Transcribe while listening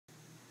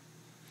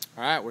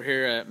Alright, we're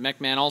here at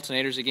MechMan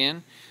Alternators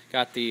again.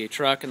 Got the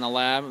truck in the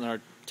lab and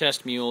our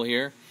test mule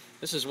here.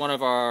 This is one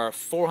of our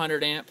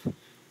 400 amp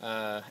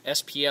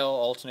SPL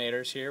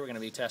alternators here we're going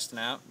to be testing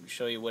out.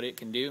 Show you what it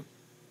can do.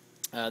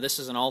 This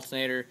is an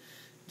alternator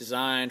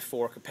designed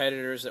for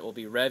competitors that will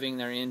be revving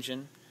their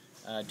engine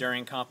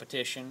during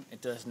competition.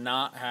 It does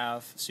not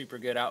have super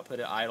good output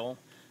at idle,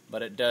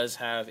 but it does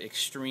have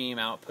extreme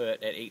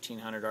output at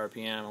 1800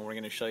 RPM, and we're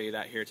going to show you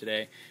that here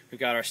today. We've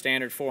got our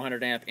standard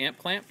 400 amp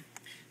clamp,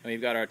 and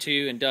we've got our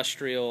two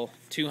industrial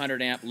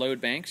 200 amp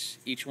load banks.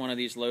 Each one of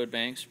these load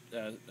banks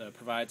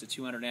provides a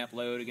 200 amp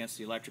load against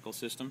the electrical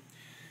system.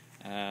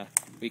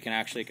 We can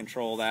actually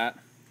control that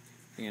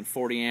in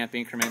 40 amp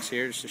increments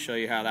here, just to show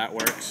you how that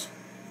works,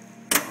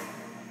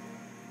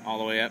 all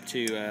the way up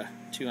to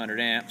 200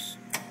 amps.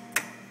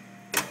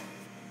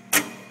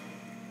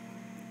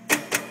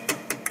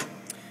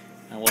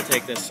 And we'll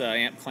take this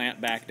amp clamp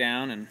back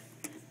down and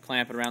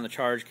clamp it around the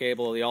charge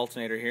cable of the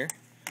alternator here,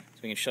 so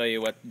we can show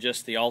you what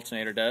just the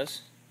alternator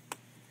does.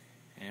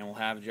 And we'll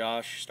have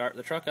Josh start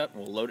the truck up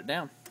and we'll load it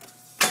down.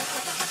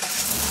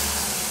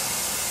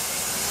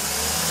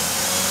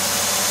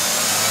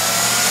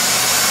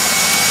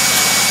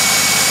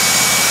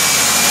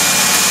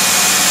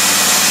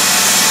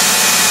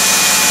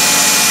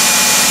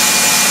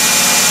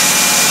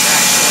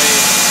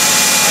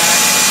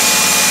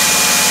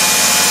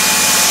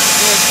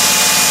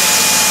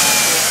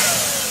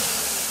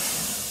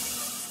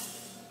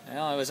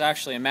 Well, it was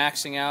actually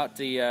maxing out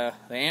the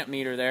amp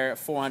meter there at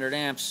 400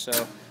 amps,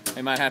 so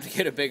we might have to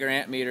get a bigger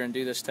amp meter and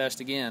do this test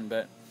again.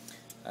 But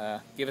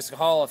give us a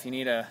call if you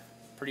need a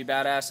pretty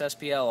badass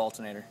SPL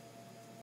alternator.